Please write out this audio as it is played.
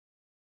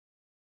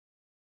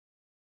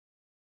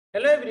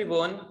Hello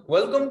everyone,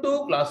 welcome to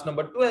class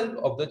number 12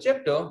 of the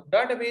chapter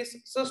database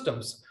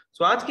systems.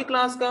 So आज की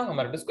class का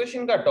हमारा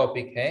discussion का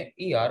टॉपिक है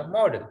ER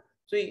मॉडल.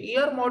 तो ये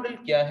ER मॉडल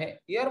क्या है,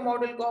 ER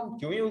मॉडल को हम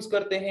क्यों यूज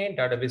करते हैं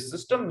डाटाबेस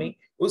सिस्टम में,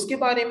 उसके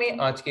बारे में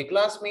आज के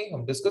क्लास में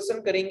हम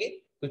डिस्कशन करेंगे.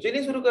 तो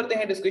चलिए शुरू करते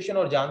हैं डिस्कशन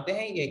और जानते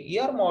हैं ये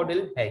ER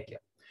मॉडल है क्या.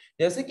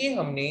 जैसे कि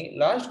हमने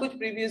लास्ट कुछ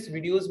प्रीवियस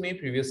वीडियोस में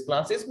प्रीवियस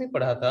क्लासेस में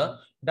पढ़ा था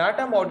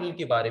डाटा मॉडल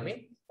के बारे में,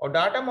 और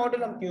डाटा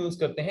मॉडल हम क्यों यूज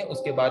करते हैं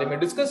उसके बारे में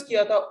डिस्कस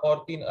किया था, और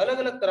तीन अलग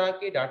अलग तरह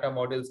के डाटा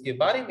मॉडल्स के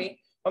बारे में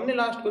हमने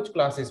लास्ट कुछ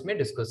क्लासेस में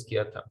डिस्कस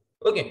किया था.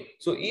 ओके,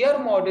 सो ईआर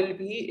मॉडल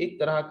भी एक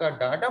तरह का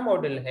डाटा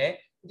मॉडल है.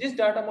 जिस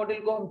डाटा मॉडल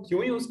को हम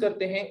क्यों यूज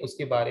करते हैं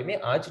उसके बारे में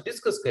आज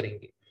डिस्कस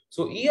करेंगे.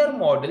 सो ER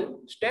model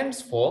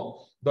stands for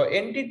the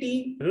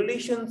entity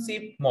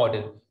relationship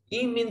model.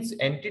 E means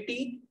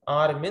entity,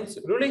 are means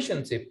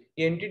relationship.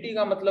 ये एंटिटी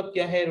का मतलब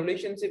क्या है,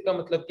 रिलेशनशिप का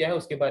मतलब क्या है,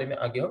 उसके बारे में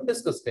आगे हम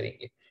डिस्कस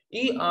करेंगे.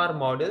 ER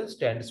model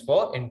stands for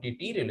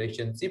Entity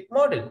Relationship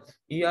Model.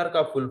 ER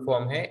का फुल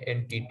फॉर्म है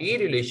Entity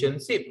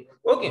Relationship.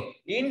 ओके,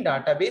 इन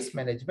डाटाबेस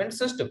मैनेजमेंट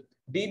सिस्टम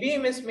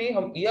DBMS में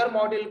हम ER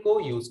मॉडल को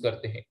यूज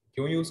करते हैं.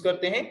 क्यों यूज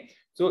करते हैं?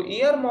 So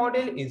ER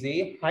model is a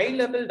high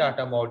level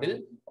data model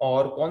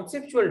or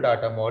conceptual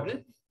data model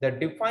that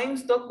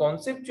defines the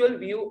conceptual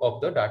view of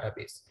the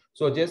database.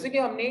 So जैसे कि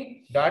हमने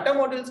डाटा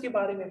मॉडल्स के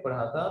बारे में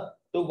पढ़ा था,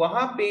 तो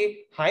वहां पे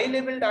हाई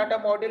लेवल डाटा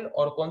मॉडल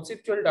और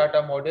कॉन्सेप्चुअल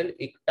डाटा मॉडल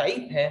एक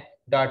टाइप है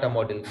डाटा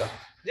मॉडल का.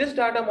 जिस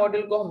डाटा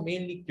मॉडल को हम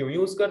मेनली क्यों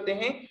यूज करते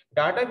हैं,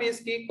 डाटाबेस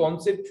के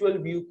कॉन्सेप्चुअल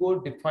व्यू को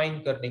डिफाइन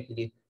करने के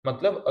लिए.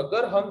 मतलब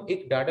अगर हम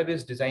एक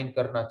डाटाबेस डिजाइन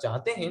करना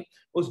चाहते हैं,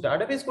 उस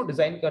डाटाबेस को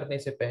डिजाइन करने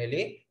से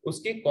पहले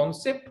उसके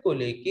कॉन्सेप्ट को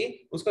लेके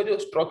उसका जो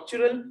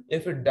स्ट्रक्चरल या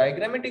फिर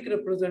डायग्रामेटिक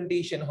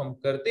रिप्रेजेंटेशन हम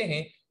करते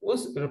हैं,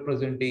 उस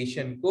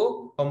रिप्रेजेंटेशन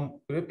को हम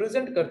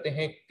रिप्रेजेंट करते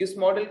हैं किस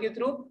मॉडल के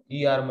थ्रू,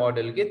 ईआर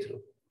मॉडल के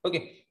थ्रू. ओके,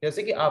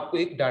 जैसे कि आपको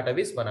एक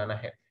डाटाबेस बनाना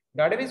है.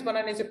 डाटाबेस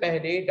बनाने से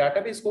पहले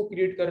डाटाबेस को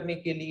क्रिएट करने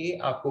के लिए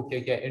आपको क्या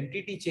क्या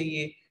एंटिटी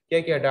चाहिए, क्या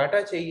क्या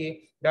डाटा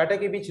चाहिए, डाटा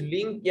के बीच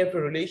लिंक या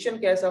फिर रिलेशन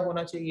कैसा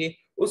होना चाहिए,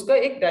 उसका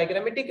एक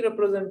डायग्रामेटिक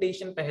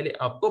रिप्रेजेंटेशन पहले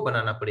आपको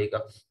बनाना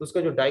पड़ेगा.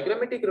 उसका जो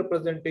डायग्रामेटिक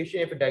रिप्रेजेंटेशन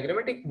या फिर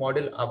डायग्रामेटिक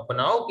मॉडल आप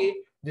बनाओगे,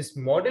 जिस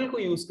मॉडल को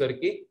यूज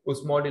करके,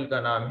 उस मॉडल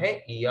का नाम है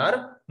ER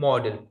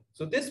model.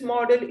 So this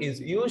model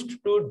is used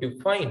to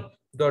define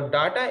the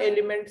data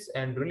elements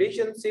and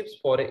relationships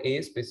for a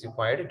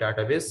specified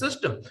database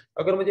system.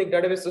 अगर मुझे एक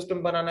database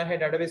system बनाना है,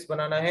 database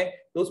बनाना है,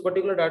 तो उस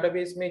particular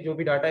database में जो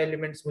भी data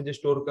elements मुझे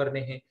store करने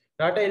हैं,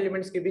 data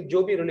elements के बीच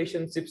जो भी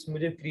relationships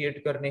मुझे create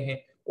करने हैं,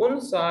 उन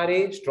सारे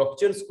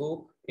structures को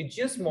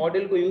जिस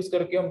मॉडल को यूज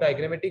करके हम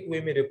डायग्रामेटिक वे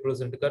में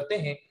रिप्रेजेंट करते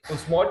हैं,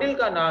 उस मॉडल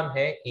का नाम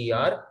है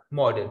ER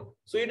model.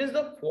 So it is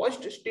the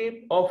first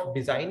step of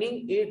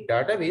designing A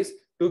database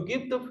to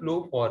give the flow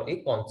for a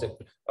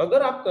concept.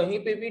 अगर आप कहीं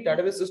पे भी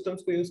डाटाबेस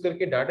सिस्टम्स को यूज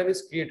करके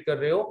डाटाबेस क्रिएट कर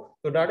रहे हो,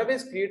 तो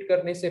डाटाबेस क्रिएट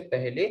करने से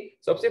पहले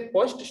सबसे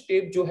फर्स्ट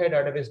स्टेप जो है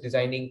डाटाबेस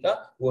डिजाइनिंग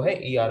का, वो है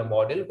ईआर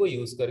मॉडल को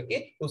यूज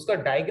करके उसका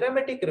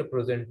डायग्रामेटिक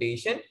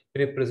रिप्रेजेंटेशन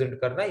रिप्रेजेंट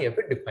करना या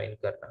फिर डिफाइन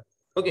करना.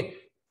 ओके,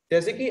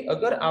 जैसे कि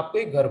अगर आपको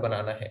एक घर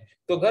बनाना है,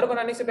 तो घर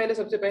बनाने से पहले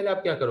सबसे पहले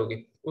आप क्या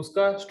करोगे,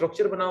 उसका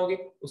स्ट्रक्चर बनाओगे,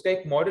 उसका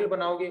एक मॉडल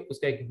बनाओगे,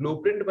 उसका एक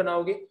ब्लूप्रिंट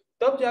बनाओगे,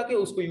 तब जाके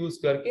उसको यूज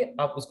करके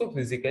आप उसको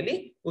फिजिकली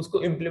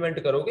उसको इंप्लीमेंट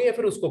करोगे या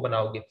फिर उसको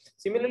बनाओगे.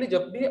 सिमिलरली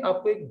जब भी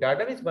आपको एक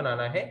डाटाबेस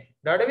बनाना है,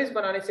 डाटाबेस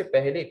बनाने से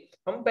पहले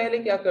हम पहले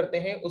क्या करते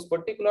हैं, उस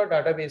पर्टिकुलर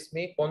डाटाबेस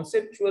में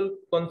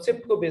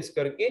कॉन्सेप्ट को बेस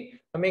करके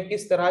हमें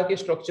किस तरह के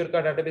स्ट्रक्चर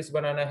का डाटाबेस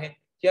बनाना है,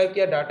 क्या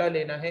क्या डाटा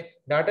लेना है,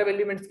 डाटा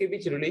एलिमेंट्स के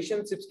बीच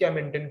रिलेशनशिप्स क्या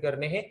मेंटेन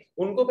करने हैं,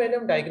 उनको पहले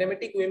हम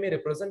डायग्रामेटिक वे में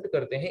रिप्रेजेंट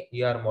करते हैं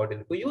ईआर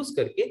मॉडल को यूज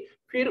करके.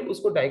 फिर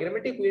उसको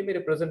डायग्रामेटिक वे में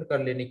रिप्रेजेंट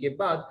कर लेने के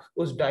बाद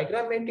उस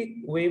डायग्रामेटिक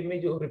वे में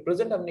जो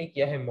रिप्रेजेंट हमने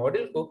किया है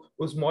मॉडल को,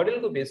 उस मॉडल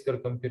को बेस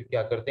करके हम फिर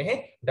क्या करते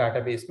हैं,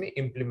 डाटाबेस में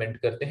इंप्लीमेंट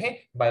करते हैं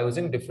by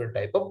using different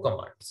type of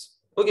commands.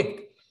 Okay,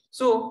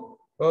 सो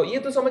ये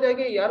तो समझ आ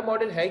गया ईआर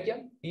मॉडल है क्या.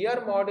 ईआर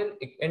मॉडल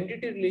एक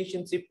एंटिटी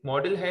रिलेशनशिप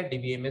मॉडल है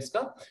डीबीएमएस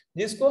का,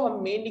 जिसको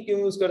हम मेनली क्यों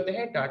यूज करते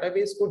हैं,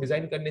 डाटाबेस को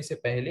डिजाइन करने से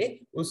पहले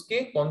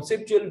उसके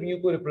कॉन्सेप्चुअल व्यू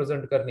को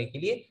रिप्रेजेंट करने के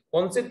लिए,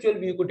 कॉन्सेप्चुअल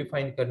व्यू को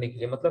डिफाइन करने के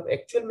लिए. मतलब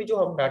एक्चुअल में जो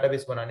हम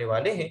डाटाबेस बनाने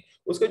वाले हैं,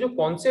 उसका जो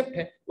कॉन्सेप्ट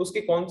है,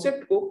 उसके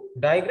कॉन्सेप्ट को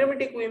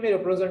डायग्रामेटिक वे में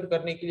रिप्रेजेंट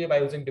करने के लिए by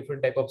using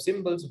different type of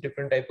symbols,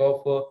 different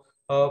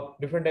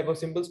type of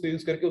symbols को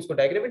यूज करके उसको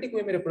डायग्रामेटिक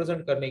वे में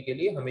रिप्रेजेंट करने के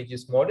लिए हमें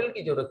जिस मॉडल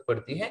की जरूरत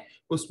पड़ती है,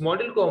 उस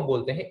मॉडल को हम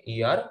बोलते हैं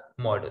ईआर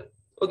मॉडल.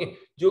 ओके,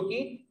 जो कि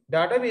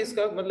डाटाबेस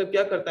का मतलब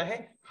क्या करता है,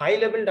 high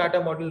level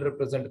data model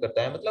represent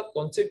करता है, मतलब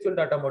कॉन्सेप्चुअल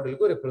डाटा मॉडल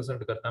को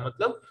रिप्रेजेंट करता है,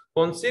 मतलब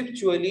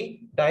कॉन्सेप्चुअली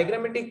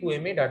डायग्रामेटिक वे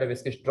में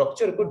डाटाबेस के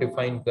स्ट्रक्चर को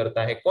डिफाइन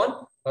करता है.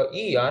 कौन?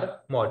 ER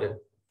model.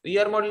 तो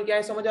ईआर मॉडल क्या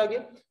है समझ आ गया.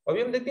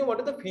 अभी हम देखते हैं what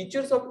are the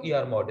features of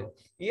ER model.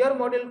 ER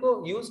model को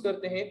यूज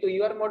करते हैं तो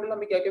ईआर मॉडल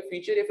हमें क्या क्या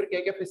फीचर या फिर क्या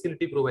क्या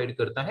फैसिलिटी प्रोवाइड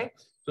करता है.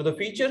 So the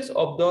features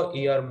of the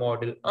ER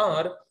model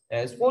are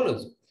as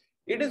follows.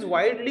 It is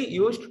widely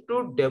used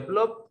to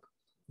develop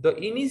the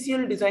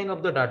initial design of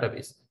the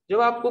database.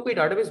 जब आपको कोई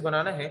डाटाबेस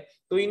बनाना है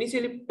तो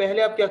इनिशियली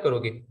पहले आप क्या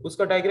करोगे,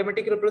 उसका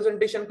डायग्रामेटिक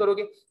रिप्रेजेंटेशन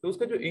करोगे। तो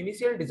उसका जो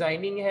इनिशियल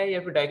डिजाइनिंग है या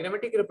फिर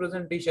डायग्रामेटिक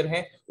रिप्रेजेंटेशन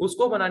है,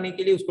 उसको बनाने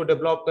के लिए, उसको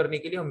डेवलप करने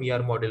के लिए हम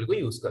ईआर मॉडल को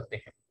यूज करते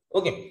हैं।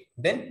 Okay,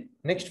 then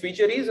next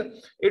feature is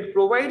it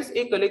provides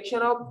a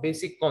collection of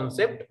basic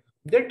concept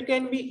that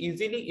can be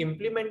easily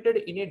implemented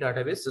in A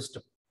database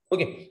system.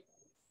 Okay,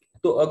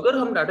 तो अगर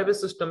हम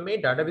डाटाबेस सिस्टम में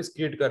डाटाबेस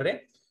क्रिएट कर रहे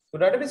हैं, तो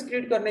डाटाबेस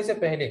क्रिएट करने से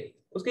पहले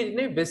उसके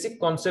जितने बेसिक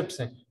कॉन्सेप्ट्स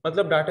हैं,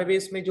 मतलब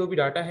डाटाबेस में जो भी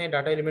डाटा है,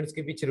 डाटा एलिमेंट्स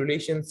के बीच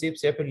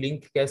रिलेशनशिप्स या फिर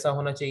लिंक कैसा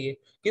होना चाहिए,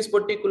 किस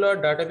पर्टिकुलर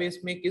डाटाबेस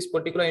में किस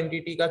पर्टिकुलर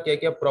एंटिटी का क्या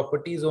क्या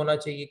प्रॉपर्टीज होना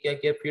चाहिए, क्या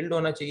क्या फील्ड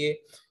होना चाहिए,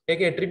 क्या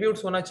क्या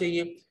एट्रीब्यूट्स होना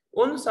चाहिए,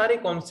 उन सारे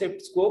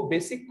कॉन्सेप्ट्स को,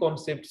 बेसिक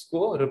कॉन्सेप्ट्स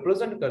को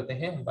रिप्रेजेंट करते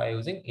हैं by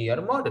using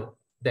ER model.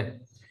 Then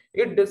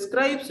it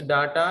describes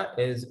data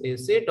as a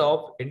set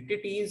of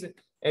entities,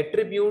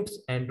 attributes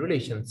and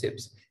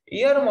relationships।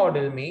 ER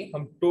model में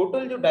हम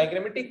टोटल जो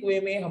डायग्रामेटिक वे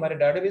में हमारे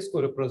डाटाबेस को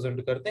रिप्रेजेंट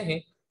करते हैं,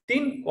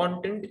 तीन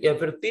कंटेंट या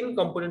फिर तीन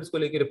कंपोनेंट्स को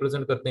लेकर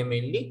रिप्रेजेंट करते हैं,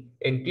 mainly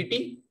entity,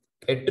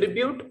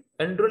 attribute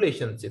and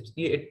relationships.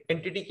 ये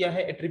एंटिटी क्या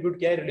है, एट्रीब्यूट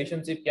क्या है,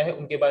 रिलेशनशिप क्या है,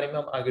 उनके बारे में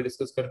हम आगे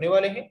डिस्कस करने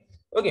वाले हैं।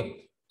 Okay,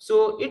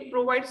 so it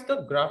provides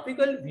the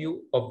graphical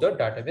view of the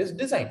database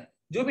design.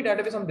 जो भी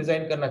डाटाबेस हम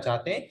डिजाइन करना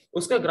चाहते हैं,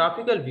 उसका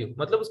ग्राफिकल व्यू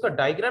मतलब उसका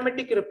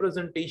डायग्रामेटिक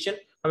रिप्रेजेंटेशन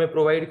हमें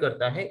प्रोवाइड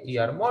करता है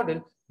ER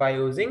model by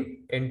using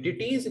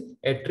entities,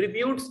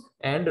 attributes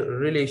and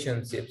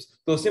relationships.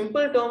 तो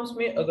सिंपल टर्म्स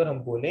में अगर हम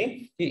बोलें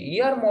कि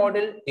ईआर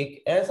मॉडल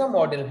एक ऐसा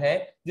मॉडल है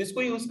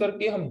जिसको यूज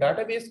करके हम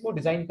डाटाबेस को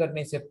डिजाइन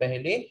करने से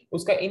पहले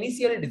उसका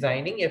इनिशियल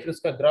डिजाइनिंग या फिर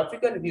उसका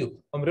ग्राफिकल व्यू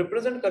हम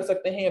रिप्रेजेंट कर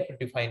सकते हैं या फिर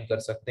डिफाइन कर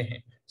सकते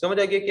हैं। समझ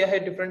आ गया क्या है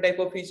different type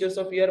of features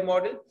of ER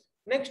model.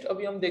 Next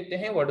अभी हम देखते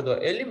हैं व्हाट आर द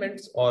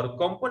एलिमेंट्स और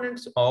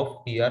components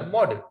of ER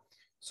model.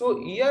 So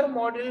ER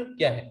model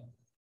क्या है?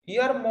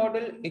 ईआर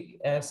मॉडल एक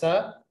ऐसा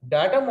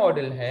डाटा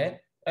मॉडल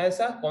है,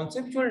 ऐसा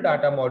कॉन्सेप्चुअल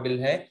डाटा मॉडल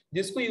है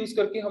जिसको यूज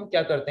करके हम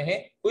क्या करते हैं,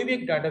 कोई भी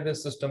एक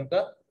डाटाबेस सिस्टम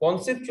का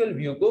कॉन्सेप्चुअल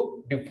व्यू को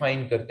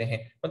डिफाइन करते हैं।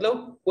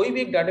 मतलब कोई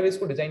भी एक डाटाबेस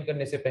को डिजाइन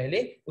करने से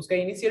पहले उसका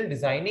इनिशियल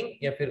डिजाइनिंग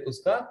या फिर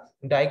उसका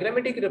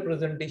डायग्रामेटिक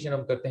रिप्रेजेंटेशन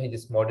हम करते हैं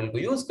जिस मॉडल को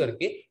यूज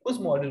करके, उस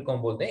मॉडल को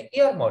हम बोलते हैं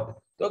ईआर मॉडल।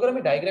 तो अगर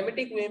हमें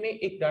डायग्रामेटिक वे में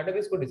एक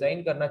डाटाबेस को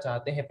डिजाइन करना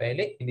चाहते हैं,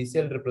 पहले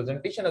इनिशियल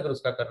रिप्रेजेंटेशन अगर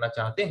उसका करना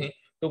चाहते हैं,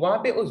 तो वहां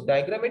पे उस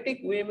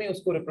डायग्रामेटिक वे में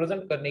उसको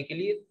रिप्रेजेंट करने के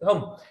लिए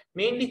हम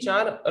मेनली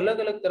चार अलग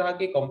अलग तरह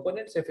के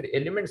कंपोनेंट्स या फिर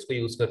एलिमेंट्स को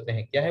यूज करते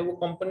हैं। क्या है वो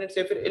कंपोनेंट्स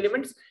या फिर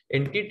elements?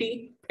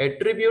 Entity,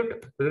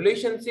 attribute,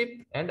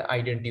 relationship and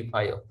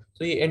identifier.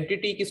 तो ये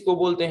एंटिटी किसको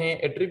बोलते हैं,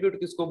 एट्रीब्यूट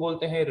किसको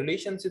बोलते हैं,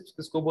 रिलेशनशिप्स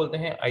किसको बोलते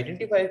हैं,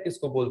 आइडेंटिफायर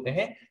किसको बोलते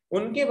हैं,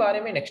 उनके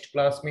बारे में नेक्स्ट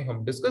क्लास में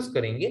हम डिस्कस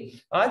करेंगे।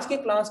 आज के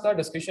क्लास का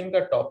डिस्कशन का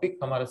टॉपिक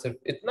हमारा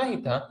सिर्फ इतना ही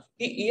था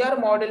कि ईआर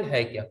मॉडल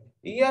है क्या।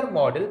 ईआर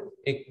मॉडल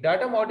एक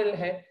डाटा मॉडल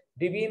है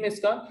डीबीएमएस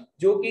का,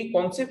 जो कि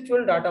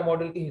कॉन्सेप्चुअल डाटा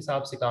मॉडल के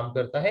हिसाब से काम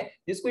करता है,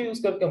 जिसको यूज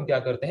करके हम क्या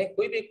करते हैं,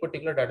 कोई भी एक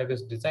पर्टिकुलर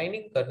डाटाबेस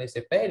डिजाइनिंग करने से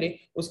पहले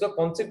उसका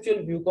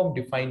कॉन्सेप्चुअल व्यू को हम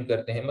डिफाइन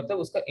करते हैं। मतलब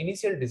उसका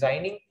इनिशियल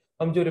डिजाइनिंग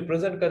हम जो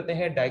रिप्रेजेंट करते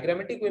हैं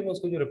डायग्रामेटिक वे में,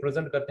 उसको जो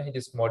रिप्रेजेंट करते हैं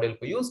जिस मॉडल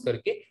को यूज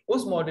करके,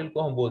 उस मॉडल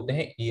को हम बोलते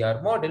हैं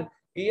ईआर मॉडल।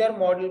 ईआर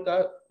मॉडल का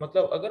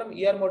मतलब अगर हम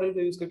ईआर मॉडल को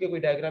यूज करके कोई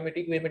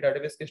डायग्रामेटिक वे में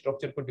डाटाबेस के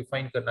स्ट्रक्चर को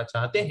डिफाइन करना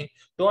चाहते हैं,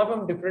 तो वहां पे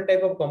हम डिफरेंट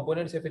टाइप ऑफ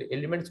कंपोनेंट्स या फिर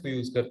एलिमेंट्स को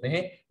यूज करते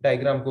हैं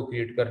डायग्राम को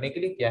क्रिएट करने के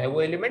लिए। क्या है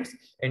वो elements?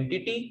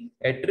 Entity,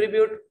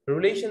 attribute,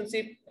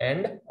 relationship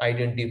and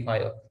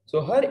identifier. सो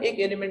हर एक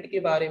एलिमेंट के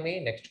बारे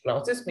में नेक्स्ट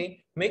क्लासेस में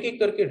हम एक एक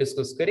करके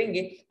डिस्कस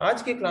करेंगे।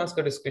 आज के क्लास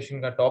का डिस्कशन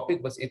का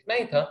टॉपिक बस इतना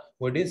ही था,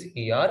 what is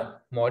ER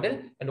model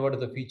and what are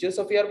the features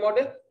of ER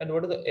model and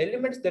what are the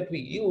elements that we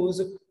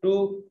use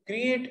to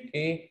create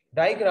a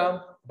diagram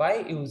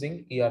by using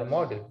ER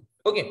model.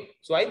 Okay,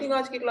 so I think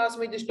आज की class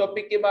में जिस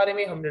topic के बारे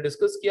में हमने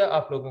discuss किया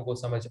आप लोगों को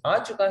समझ आ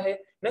चुका है।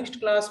 नेक्स्ट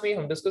क्लास में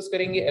हम डिस्कस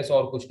करेंगे ऐसे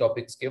और कुछ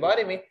टॉपिक्स के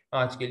बारे में।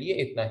 आज के लिए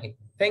इतना ही।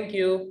 Thank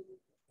you.